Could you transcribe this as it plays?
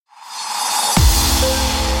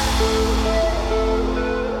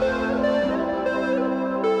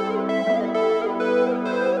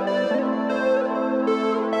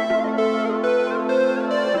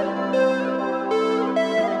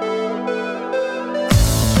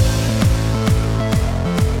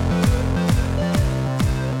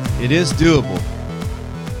It is doable.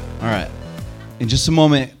 All right. In just a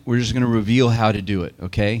moment, we're just going to reveal how to do it,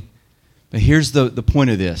 okay? But here's the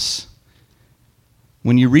point of this.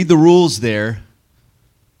 When you read the rules there,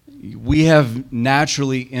 we have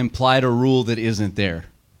naturally implied a rule that isn't there.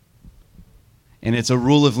 And it's a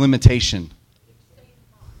rule of limitation.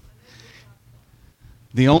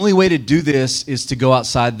 The only way to do this is to go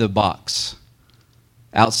outside the box,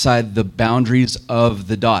 outside the boundaries of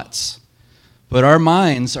the dots. But our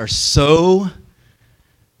minds are so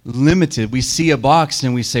limited. We see a box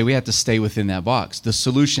and we say we have to stay within that box. The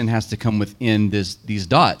solution has to come within these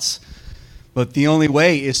dots. But the only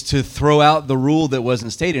way is to throw out the rule that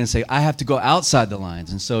wasn't stated and say, I have to go outside the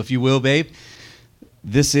lines. And so if you will, babe,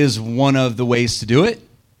 this is one of the ways to do it.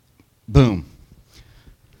 Boom.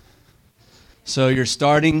 So you're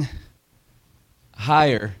starting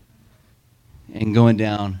higher and going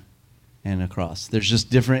down and across. There's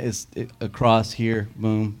just different, it's across here,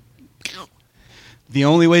 boom. The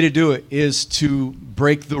only way to do it is to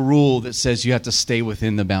break the rule that says you have to stay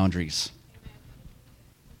within the boundaries.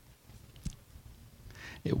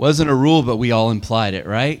 It wasn't a rule, but we all implied it,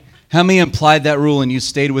 right? How many implied that rule and you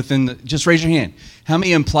stayed within the, just raise your hand. How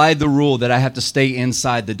many implied the rule that I have to stay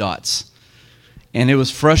inside the dots? And it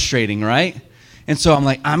was frustrating, right? And so I'm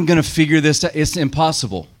like, I'm going to figure this out. It's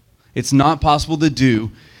impossible. It's not possible to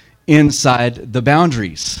do inside the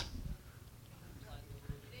boundaries.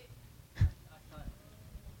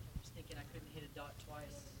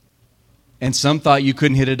 And some thought you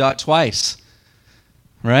couldn't hit a dot twice,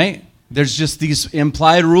 right? There's just these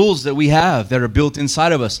implied rules that we have that are built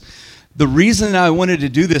inside of us. The reason I wanted to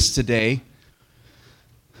do this today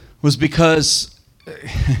was because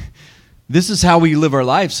this is how we live our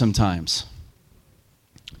lives sometimes.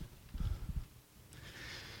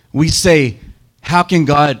 We say, how can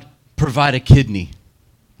God provide a kidney?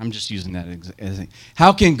 I'm just using that as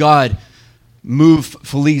how can God move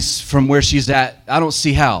Felice from where she's at? I don't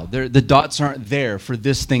see how. The dots aren't there for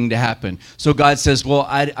this thing to happen. So God says, well,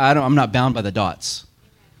 I'm not bound by the dots.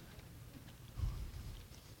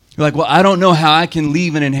 You're like, well, I don't know how I can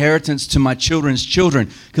leave an inheritance to my children's children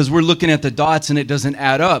because we're looking at the dots and it doesn't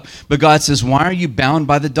add up. But God says, why are you bound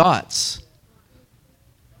by the dots?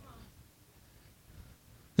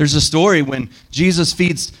 There's a story when Jesus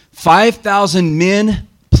feeds 5,000 men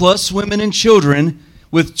plus women and children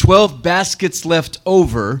with 12 baskets left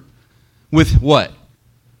over with what?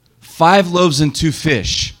 5 loaves and 2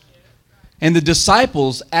 fish. And the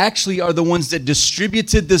disciples actually are the ones that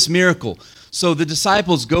distributed this miracle. So the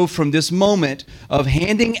disciples go from this moment of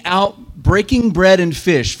handing out, breaking bread and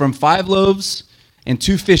fish from 5 loaves and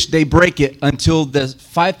 2 fish. They break it until the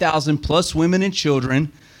 5,000 plus women and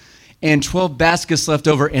children and 12 baskets left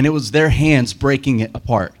over, and it was their hands breaking it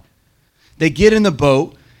apart. They get in the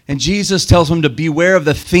boat, and Jesus tells them to beware of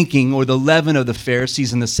the thinking or the leaven of the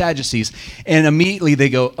Pharisees and the Sadducees. And immediately they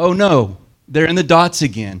go, oh no, they're in the dots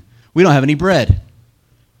again. We don't have any bread.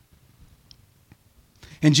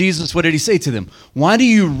 And Jesus, what did he say to them? Why do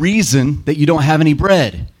you reason that you don't have any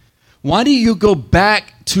bread? Why do you go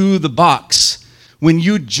back to the box when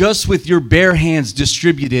you just with your bare hands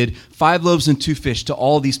distributed 5 loaves and 2 fish to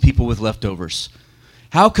all these people with leftovers?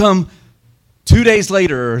 How come 2 days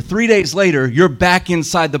later or 3 days later, you're back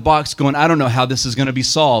inside the box going, I don't know how this is going to be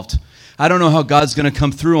solved. I don't know how God's going to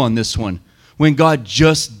come through on this one when God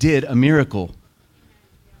just did a miracle?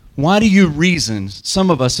 Why do you reason,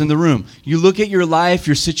 some of us in the room, you look at your life,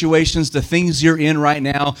 your situations, the things you're in right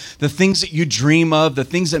now, the things that you dream of, the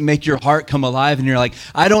things that make your heart come alive, and you're like,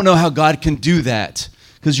 I don't know how God can do that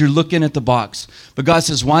because you're looking at the box. But God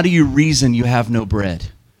says, why do you reason you have no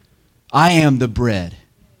bread? I am the bread.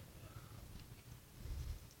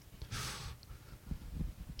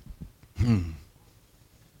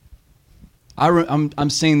 I'm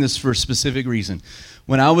saying this for a specific reason.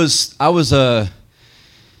 When I was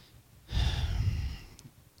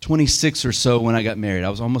 26 or so when I got married. I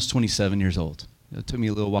was almost 27 years old. It took me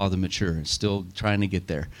a little while to mature. Still trying to get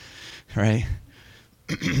there, right?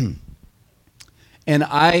 And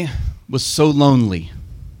I was so lonely.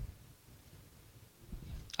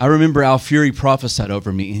 I remember Al Fury prophesied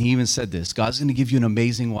over me, and he even said this: God's going to give you an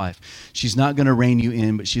amazing wife. She's not going to rein you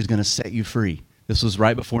in, but she's going to set you free. This was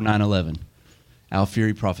right before 9/11. Al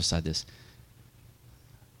Fury prophesied this.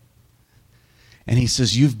 And he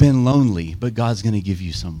says, you've been lonely, but God's going to give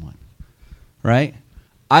you someone, right?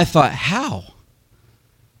 I thought, how?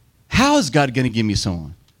 How is God going to give me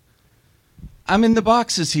someone? I'm in the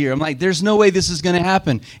boxes here. I'm like, there's no way this is going to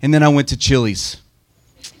happen. And then I went to Chili's.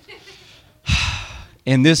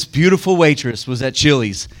 And this beautiful waitress was at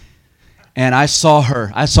Chili's. And I saw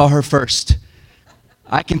her. I saw her first.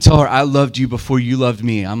 I can tell her, I loved you before you loved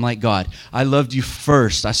me. I'm like God. I loved you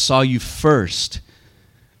first. I saw you first.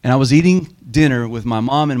 And I was eating dinner with my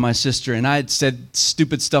mom and my sister, and I had said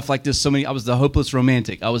stupid stuff like this I was the hopeless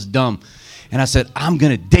romantic. I was dumb. And I said, I'm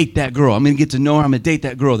going to date that girl. I'm going to get to know her. I'm going to date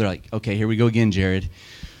that girl. They're like, okay, here we go again, Jared.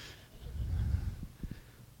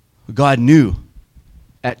 God knew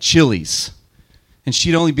at Chili's. And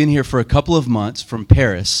she'd only been here for a couple of months from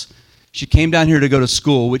Paris. She came down here to go to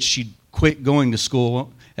school, which she quit going to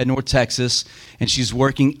school at North Texas, and she's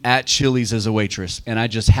working at Chili's as a waitress. And I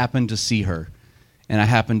just happened to see her. And I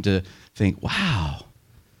happened to think, wow.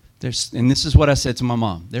 And this is what I said to my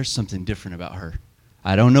mom. There's something different about her.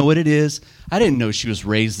 I don't know what it is. I didn't know she was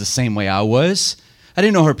raised the same way I was. I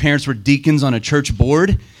didn't know her parents were deacons on a church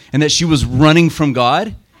board and that she was running from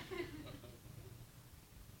God.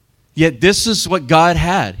 Yet this is what God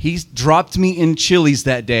had. He dropped me in Chili's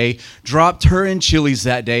that day, dropped her in Chili's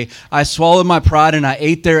that day. I swallowed my pride and I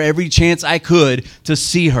ate there every chance I could to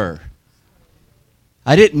see her.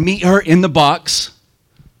 I didn't meet her in the box.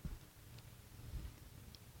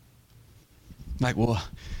 Like, well,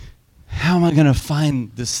 how am I going to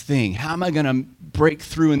find this thing? How am I going to break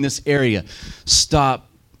through in this area? Stop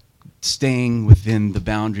staying within the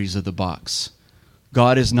boundaries of the box.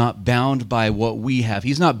 God is not bound by what we have.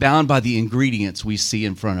 He's not bound by the ingredients we see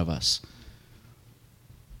in front of us.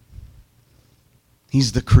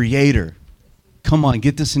 He's the creator. Come on,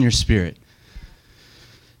 get this in your spirit.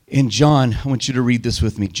 In John, I want you to read this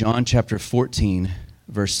with me. John chapter 14,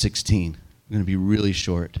 verse 16. I'm going to be really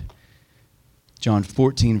short. John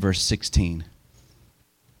 14, verse 16.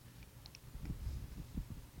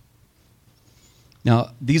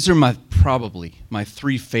 Now, these are probably my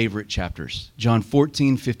three favorite chapters. John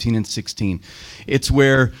 14, 15, and 16. It's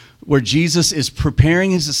where Jesus is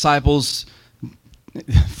preparing his disciples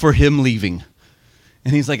for him leaving.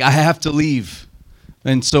 And he's like, I have to leave.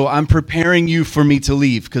 And so I'm preparing you for me to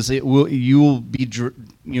leave because you will be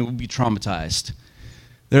traumatized.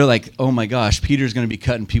 They're like, oh my gosh, Peter's going to be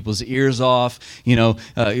cutting people's ears off. He's going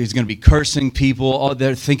to be cursing people. Oh,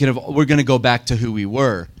 they're thinking we're going to go back to who we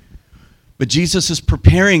were. But Jesus is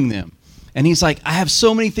preparing them. And he's like, I have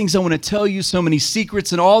so many things I want to tell you, so many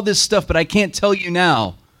secrets and all this stuff, but I can't tell you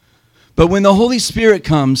now. But when the Holy Spirit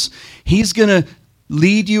comes, he's going to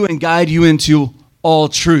lead you and guide you into all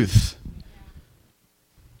truth.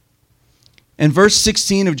 In verse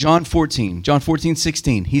 16 of John 14,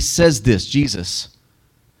 16, he says this, Jesus,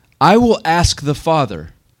 I will ask the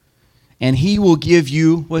Father, and he will give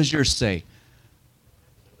you, what does yours say?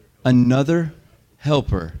 Another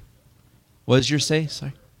helper. What does yours say?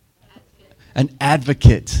 Sorry. An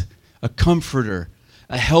advocate, a comforter,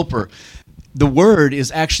 a helper. The word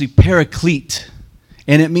is actually paraclete,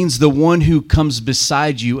 and it means the one who comes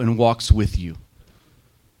beside you and walks with you.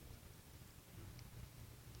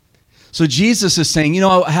 So Jesus is saying, you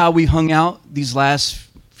know how we hung out these last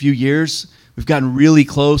few years? We've gotten really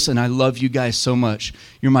close, and I love you guys so much.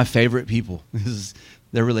 You're my favorite people. This is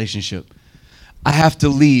their relationship. I have to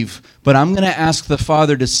leave, but I'm going to ask the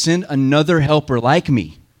Father to send another helper like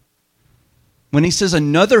me. When he says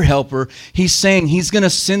another helper, he's saying he's going to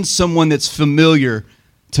send someone that's familiar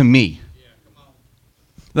to me.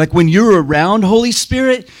 Like when you're around Holy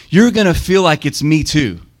Spirit, you're going to feel like it's me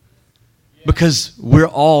too. Because we're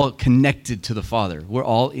all connected to the Father. We're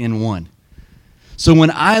all in one. So when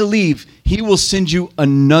I leave, he will send you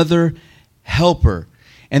another helper.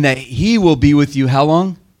 And that he will be with you how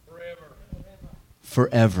long?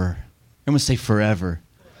 Forever. I'm going to say forever.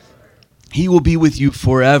 He will be with you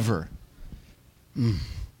forever.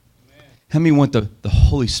 How many want the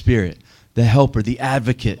Holy Spirit, the helper, the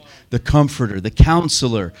advocate, the comforter, the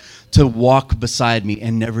counselor to walk beside me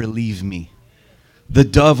and never leave me? The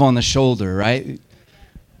dove on the shoulder, right?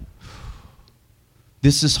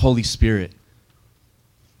 This is Holy Spirit.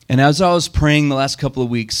 And as I was praying the last couple of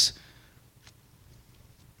weeks,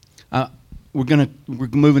 we're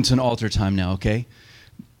moving to an altar time now, okay?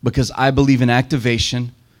 Because I believe in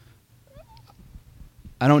activation.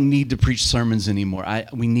 I don't need to preach sermons anymore.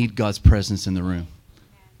 We need God's presence in the room.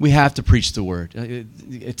 We have to preach the word.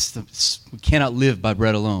 We cannot live by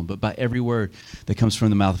bread alone, but by every word that comes from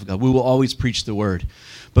the mouth of God. We will always preach the word.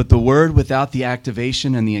 But the word without the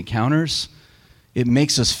activation and the encounters, it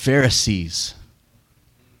makes us Pharisees.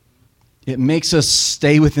 It makes us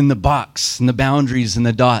stay within the box and the boundaries and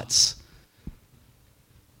the dots.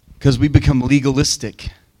 Because we become legalistic.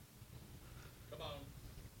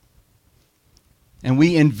 And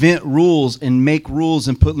we invent rules and make rules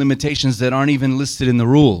and put limitations that aren't even listed in the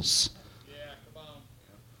rules. Yeah, come on.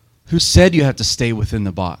 Who said you have to stay within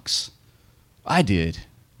the box? I did.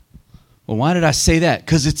 Well, why did I say that?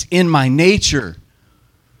 Because it's in my nature.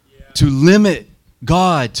 to limit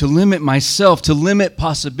God, to limit myself, to limit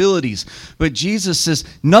possibilities. But Jesus says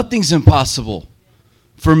nothing's impossible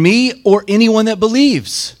for me or anyone that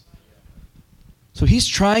believes. So he's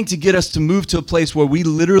trying to get us to move to a place where we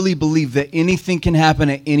literally believe that anything can happen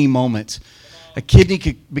at any moment. A kidney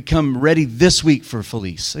could become ready this week for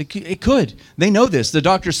Felice. It could. They know this. The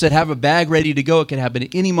doctor said have a bag ready to go. It could happen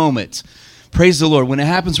at any moment. Praise the Lord. When it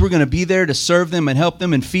happens, we're going to be there to serve them and help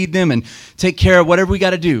them and feed them and take care of whatever we got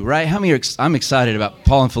to do, right? How many I'm excited about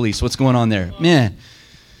Paul and Felice. What's going on there? Man.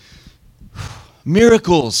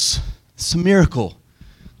 Miracles. It's a miracle.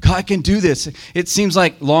 God can do this. It seems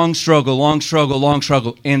like long struggle,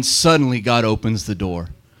 and suddenly God opens the door.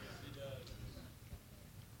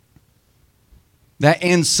 That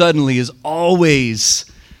 "and suddenly" is always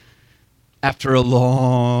after a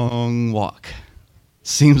long walk.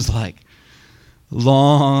 Seems like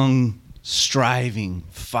long striving,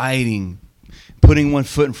 fighting, putting one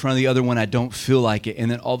foot in front of the other when I don't feel like it,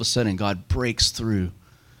 and then all of a sudden God breaks through.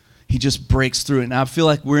 He just breaks through it. And I feel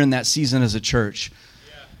like we're in that season as a church.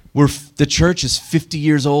 The church is 50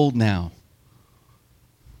 years old now.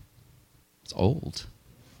 It's old.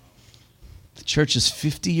 The church is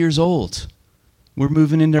 50 years old. We're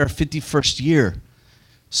moving into our 51st year.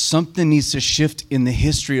 Something needs to shift in the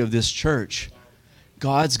history of this church.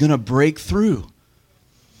 God's going to break through.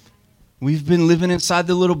 We've been living inside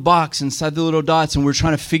the little box, inside the little dots, and we're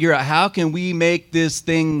trying to figure out how can we make this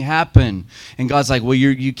thing happen. And God's like, well,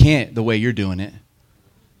 you can't the way you're doing it.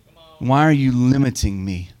 Why are you limiting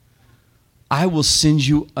me? I will send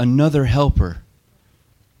you another helper,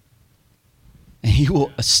 and he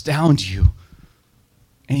will astound you.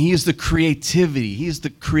 And he is the creativity. He is the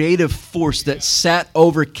creative force that sat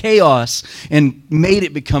over chaos and made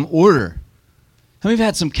it become order. How many of you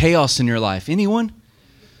have had some chaos in your life? Anyone?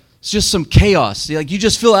 It's just some chaos. Like you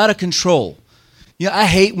just feel out of control. I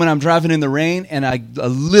hate when I'm driving in the rain and a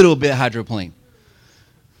little bit hydroplane.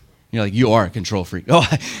 You're like, you are a control freak. Oh,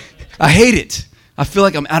 I hate it. I feel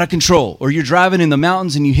like I'm out of control. Or you're driving in the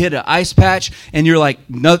mountains and you hit an ice patch and you're like,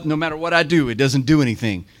 no matter what I do, it doesn't do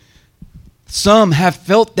anything. Some have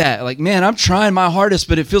felt that. Like, man, I'm trying my hardest,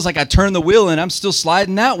 but it feels like I turn the wheel and I'm still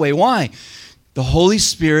sliding that way. Why? The Holy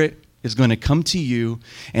Spirit is going to come to you,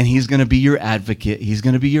 and he's going to be your advocate. He's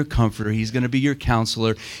going to be your comforter. He's going to be your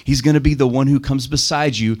counselor. He's going to be the one who comes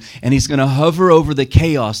beside you, and he's going to hover over the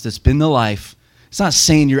chaos that's been the life. It's not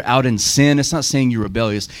saying you're out in sin. It's not saying you're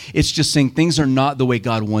rebellious. It's just saying things are not the way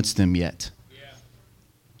God wants them yet. Yeah.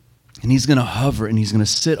 And he's going to hover, and he's going to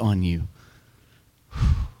sit on you.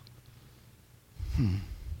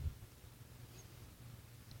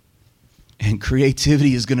 And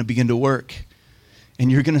creativity is going to begin to work.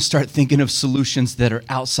 And you're going to start thinking of solutions that are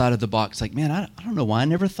outside of the box. Like, man, I don't know why I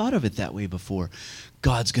never thought of it that way before.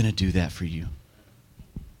 God's going to do that for you.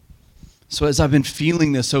 So as I've been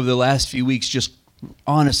feeling this over the last few weeks, just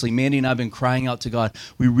honestly, Mandy and I have been crying out to God.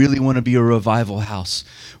 We really want to be a revival house.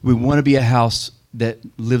 We want to be a house that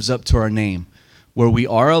lives up to our name, where we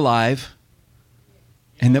are alive,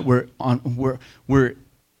 and that we're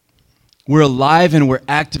alive and we're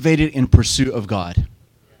activated in pursuit of God.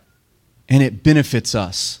 And it benefits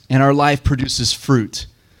us. And our life produces fruit.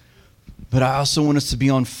 But I also want us to be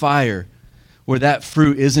on fire, where that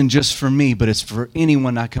fruit isn't just for me, but it's for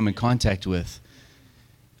anyone I come in contact with.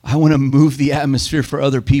 I want to move the atmosphere for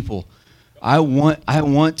other people. I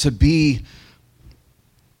want to be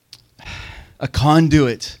a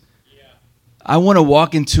conduit. I want to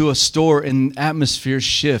walk into a store and atmosphere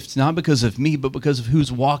shift, not because of me, but because of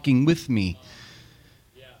who's walking with me.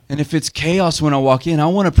 And if it's chaos when I walk in, I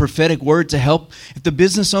want a prophetic word to help. If the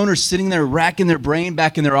business owner's sitting there racking their brain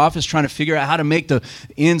back in their office trying to figure out how to make the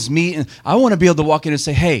ends meet, and I want to be able to walk in and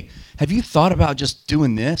say, hey, have you thought about just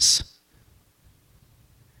doing this?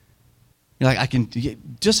 You're like, I can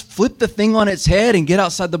just flip the thing on its head and get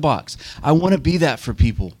outside the box. I want to be that for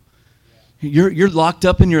people. You're locked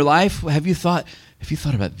up in your life. Have you thought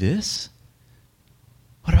about this?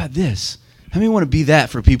 What about this? How many want to be that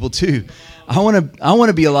for people too? I want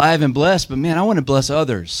to be alive and blessed, but man, I want to bless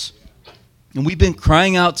others. And we've been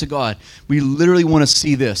crying out to God. We literally want to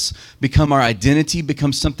see this become our identity,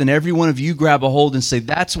 become something every one of you grab a hold and say,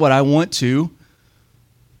 that's what I want to.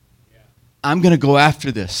 I'm going to go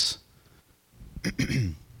after this.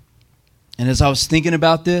 And as I was thinking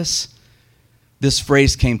about this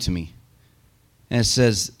phrase came to me. And it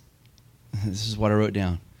says, this is what I wrote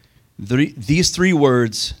down. These three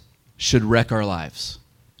words should wreck our lives.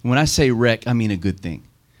 When I say wreck, I mean a good thing.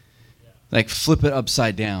 Like flip it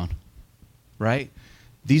upside down, right?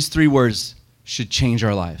 These three words should change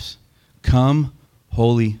our lives. Come,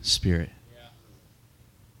 Holy Spirit.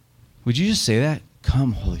 Would you just say that?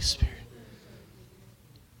 Come, Holy Spirit.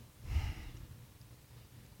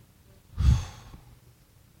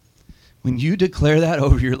 When you declare that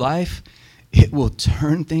over your life, it will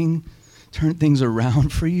turn things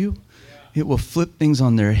around for you. It will flip things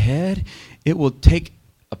on their head. It will take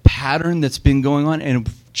a pattern that's been going on and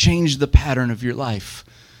change the pattern of your life.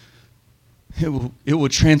 It will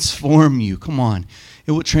transform you. Come on.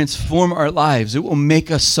 It will transform our lives. It will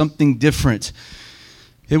make us something different.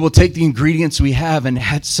 It will take the ingredients we have and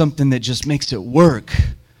add something that just makes it work.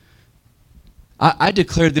 I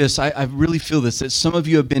declare this, I really feel this, that some of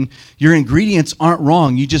you your ingredients aren't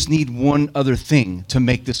wrong. You just need one other thing to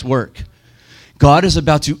make this work. God is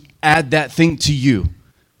about to add that thing to you.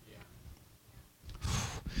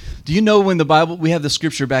 Do you know when the Bible, we have the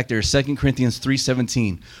scripture back there, 2 Corinthians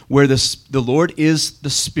 3:17, where the Lord is the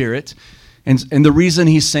Spirit. And the reason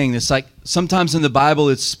he's saying this, like sometimes in the Bible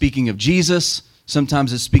it's speaking of Jesus,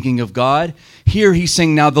 sometimes it's speaking of God. Here he's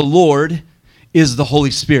saying now the Lord is the Holy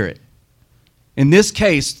Spirit. In this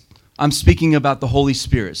case, I'm speaking about the Holy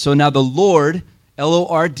Spirit. So now the Lord,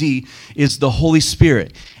 L-O-R-D, is the Holy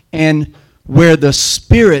Spirit. And where the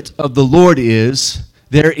Spirit of the Lord is,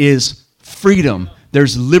 there is freedom.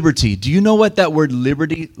 There's liberty. Do you know what that word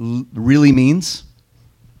liberty really means?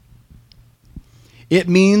 It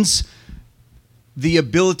means the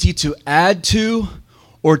ability to add to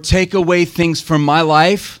or take away things from my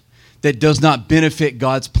life that does not benefit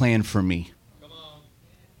God's plan for me.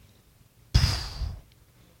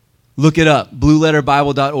 Look it up,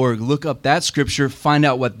 blueletterbible.org. Look up that scripture, find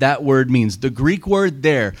out what that word means. The Greek word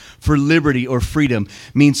there for liberty or freedom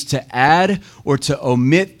means to add or to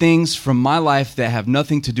omit things from my life that have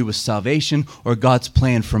nothing to do with salvation or God's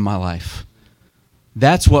plan for my life.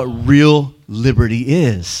 That's what real liberty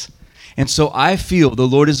is. And so I feel the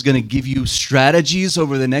Lord is going to give you strategies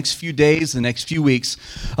over the next few days, the next few weeks,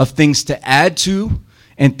 of things to add to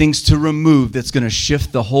and things to remove that's going to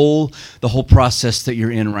shift the whole process that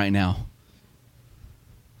you're in right now.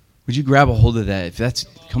 Would you grab a hold of that?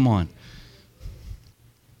 Come on.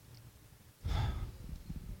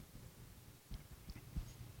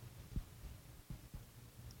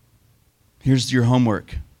 Here's your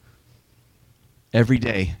homework. Every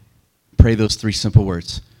day, pray those 3 simple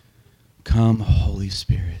words. Come, Holy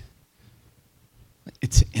Spirit.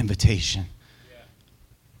 It's an invitation.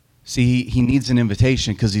 See, he needs an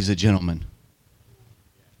invitation because he's a gentleman.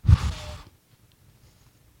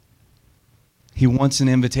 He wants an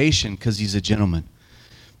invitation because he's a gentleman.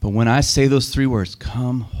 But when I say those 3 words,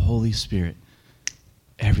 come, Holy Spirit,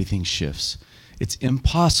 everything shifts. It's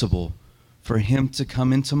impossible for him to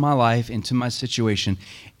come into my life, into my situation,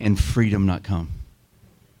 and freedom not come.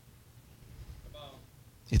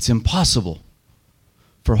 It's impossible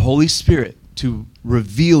for Holy Spirit to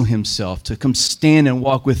reveal himself, to come stand and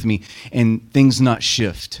walk with me, and things not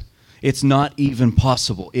shift. It's not even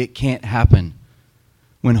possible. It can't happen.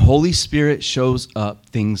 When Holy Spirit shows up,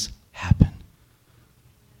 things happen.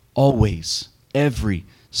 Always. Every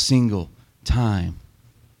single time.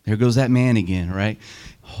 There goes that man again, right?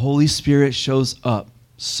 Holy Spirit shows up,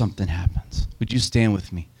 something happens. Would you stand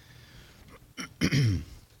with me?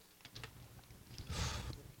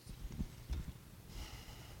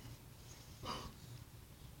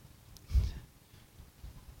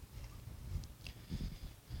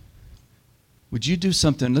 Would you do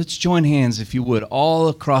something? Let's join hands, if you would, all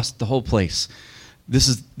across the whole place. This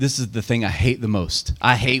is the thing I hate the most.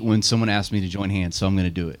 I hate when someone asks me to join hands, so I'm going to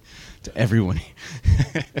do it to everyone.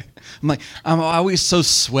 I'm always so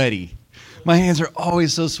sweaty. My hands are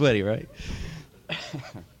always so sweaty, right?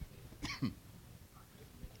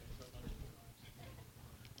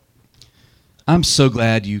 I'm so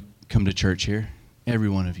glad you come to church here, every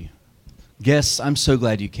one of you. Guests, I'm so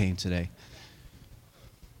glad you came today.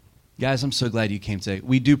 Guys, I'm so glad you came today.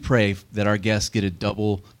 We do pray that our guests get a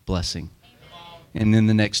double blessing. And in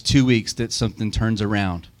the next 2 weeks that something turns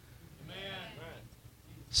around.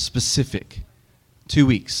 Specific. 2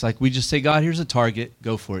 weeks. Like we just say, God, here's a target.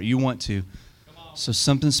 Go for it. You want to. So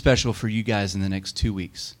something special for you guys in the next 2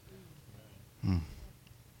 weeks. Man.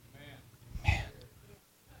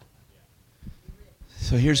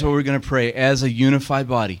 So here's what we're going to pray. As a unified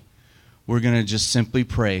body, we're going to just simply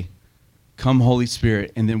pray. Come, Holy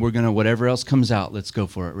Spirit, and then we're going to, whatever else comes out, let's go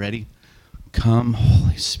for it. Ready? Come,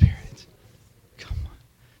 Holy Spirit. Come on.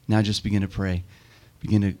 Now just begin to pray.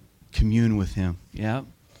 Begin to commune with him. Yeah?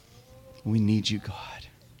 We need you, God.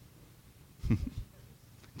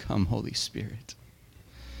 Come, Holy Spirit.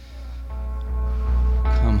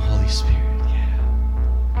 Come, Holy Spirit. Yeah.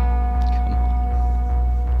 Come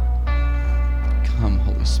on. Come,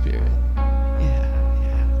 Holy Spirit. Yeah.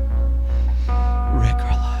 Wreck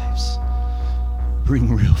our lives.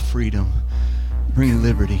 bring real freedom, bring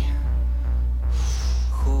liberty.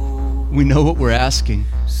 We know what we're asking.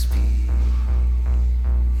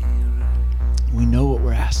 We know what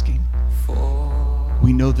we're asking.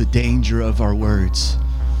 We know the danger of our words.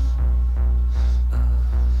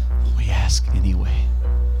 We ask anyway.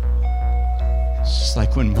 It's just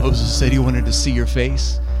like when Moses said he wanted to see your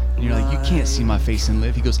face. And you're like, you can't see my face and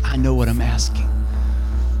live. He goes, I know what I'm asking.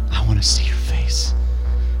 I want to see your face.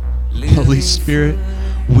 Holy Spirit,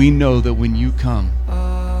 we know that when you come,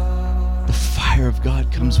 the fire of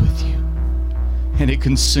God comes with you. And it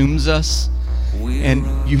consumes us. And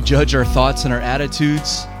you judge our thoughts and our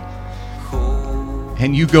attitudes.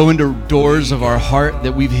 And you go into doors of our heart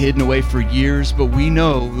that we've hidden away for years. But we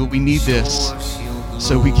know that we need this.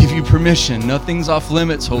 So we give you permission. Nothing's off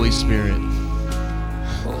limits, Holy Spirit.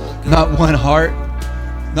 Not one heart,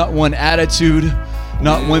 not one attitude,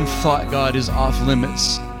 not one thought, God, is off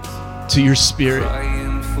limits to your Spirit.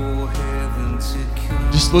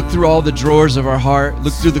 Just look through all the drawers of our heart.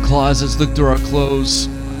 Look through the closets. Look through our clothes.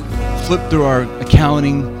 Flip through our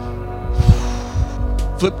accounting.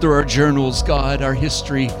 Flip through our journals, God, our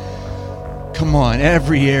history. Come on,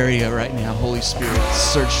 every area right now, Holy Spirit,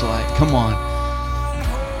 searchlight. Come on.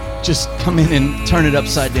 Just come in and turn it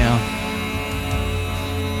upside down.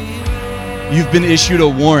 You've been issued a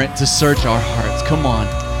warrant to search our hearts. Come on.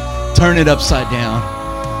 Turn it upside down.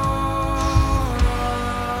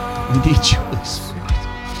 We need you, Holy Spirit.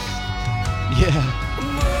 Yeah.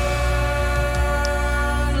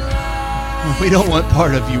 We don't want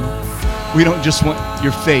part of you. We don't just want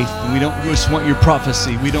your faith. And we don't just want your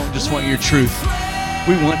prophecy. We don't just want your truth.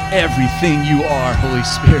 We want everything you are, Holy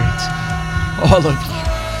Spirit. All of you.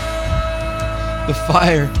 The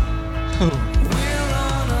fire. Oh.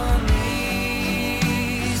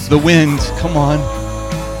 The wind. Come on.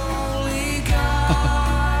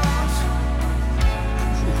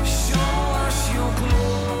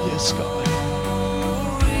 Yes, God.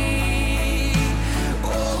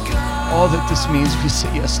 All that this means, we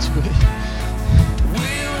say yes to it.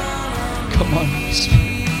 Come on, Holy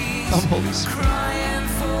Spirit. Come, Holy Spirit.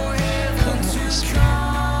 Come, Holy Spirit.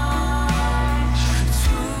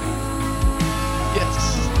 Yes.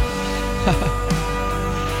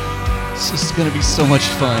 This is going to be so much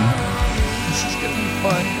fun. This is going to be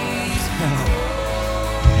fun.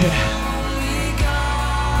 Yeah.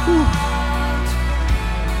 Whew.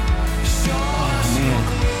 Oh, man.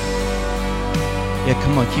 Yeah,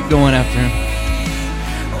 come on. Keep going after him.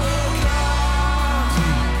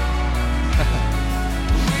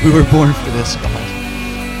 We were born for this, God.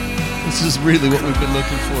 This is really what we've been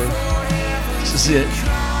looking for. This is it.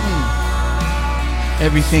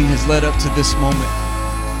 Everything has led up to this moment.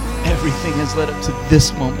 Everything has led up to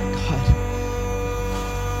this moment, God.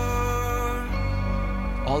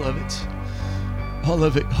 All of it. All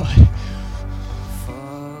of it, God.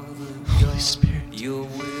 Holy Spirit.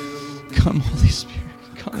 Come, Holy Spirit.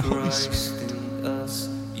 Come, Holy Spirit.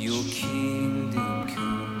 Your kingdom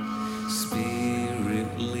come.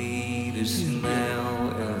 Spirit, lead us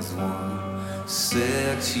now as one.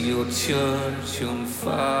 Set your church on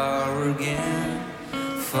fire again.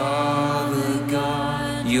 Father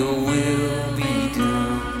God, your will be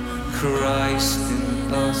done. Christ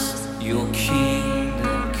in us, your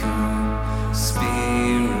kingdom come.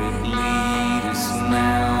 Spirit, lead us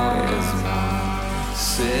now as one.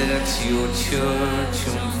 Set your church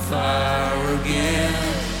on fire again.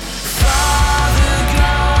 Father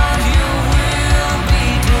God, your will be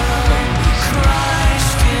done.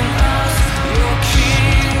 Christ in us, your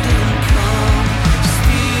kingdom come.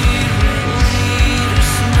 Spirit, lead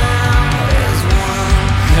us now as one.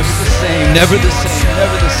 Never the same, never the same,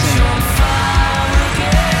 never the same.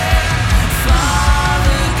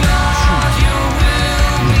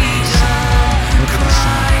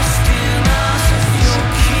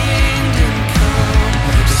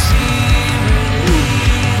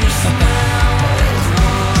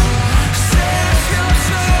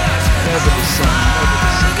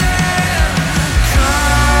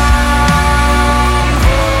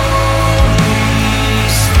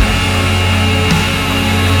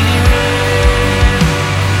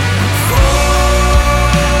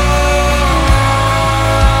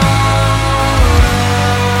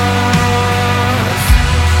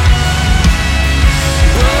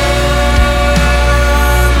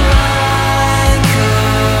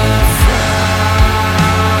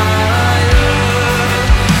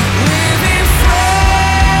 Living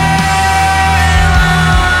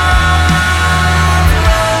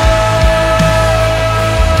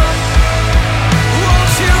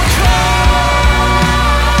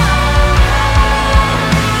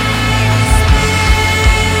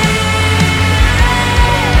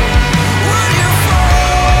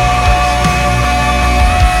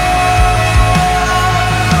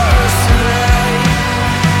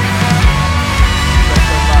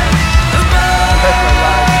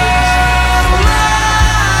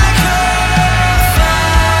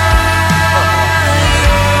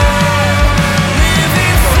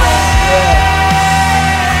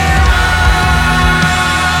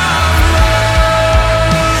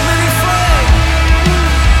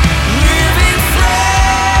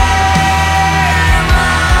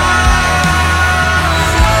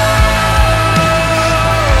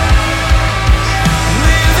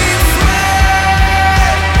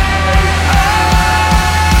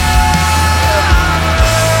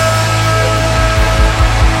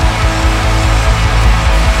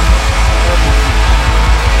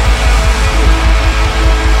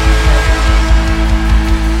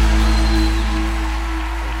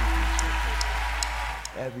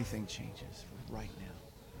everything changes right now.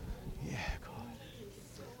 Yeah, God.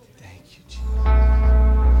 Thank you, Jesus.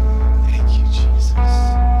 Thank you, Jesus.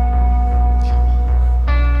 Come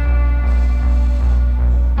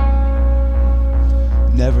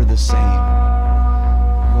on. Never the same.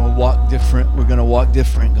 We're going to walk different. We're going to walk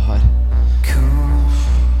different, God. Come,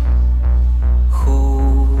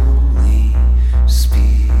 Holy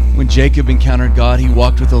Spirit. When Jacob encountered God, he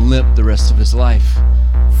walked with a limp the rest of his life.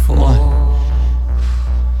 Come on.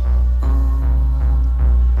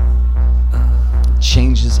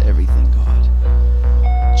 Changes everything, God.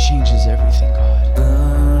 Changes everything, God.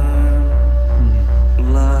 Burn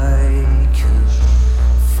like a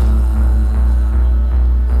fire,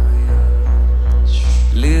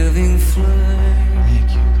 living flame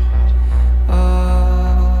Thank you, God.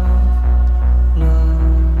 of love.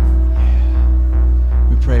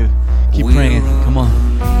 We pray. Keep praying. Come on.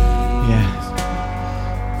 Yeah.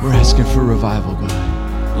 We're asking for revival, God.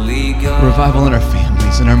 Revival in our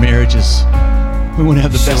families, in our marriages. We want to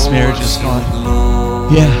have the best marriages, God.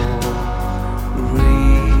 Yeah.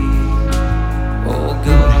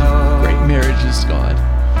 Great marriages, God.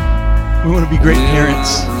 We want to be great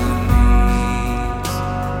parents.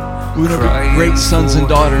 We want to be great sons and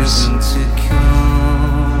daughters. We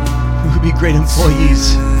want to be great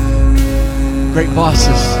employees, great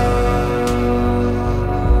bosses.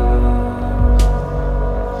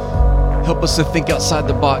 Help us to think outside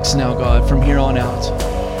the box now, God, from here on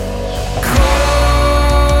out.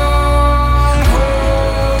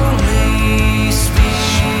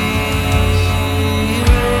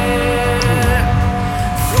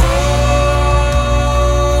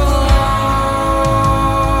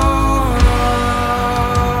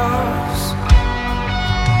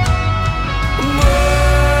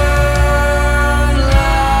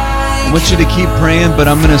 I want you to keep praying, but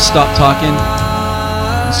I'm going to stop talking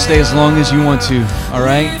and stay as long as you want to, all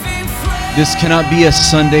right? This cannot be a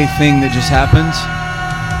Sunday thing that just happens.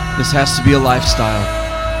 This has to be a lifestyle.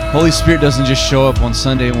 Holy Spirit doesn't just show up on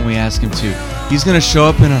Sunday when we ask Him to. He's going to show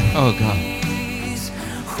up in our, oh God.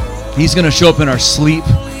 He's going to show up in our sleep.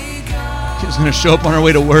 He's going to show up on our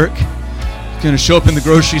way to work. He's going to show up in the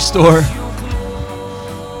grocery store.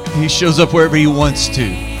 He shows up wherever He wants to.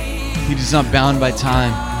 He's not bound by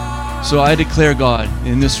time. So I declare, God,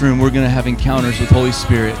 in this room, we're going to have encounters with Holy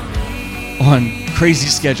Spirit on crazy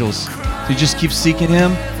schedules. So just keep seeking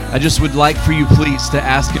Him. I just would like for you, please, to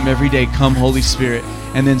ask Him every day, come Holy Spirit,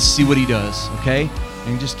 and then see what He does, okay?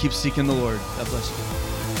 And just keep seeking the Lord. God bless you.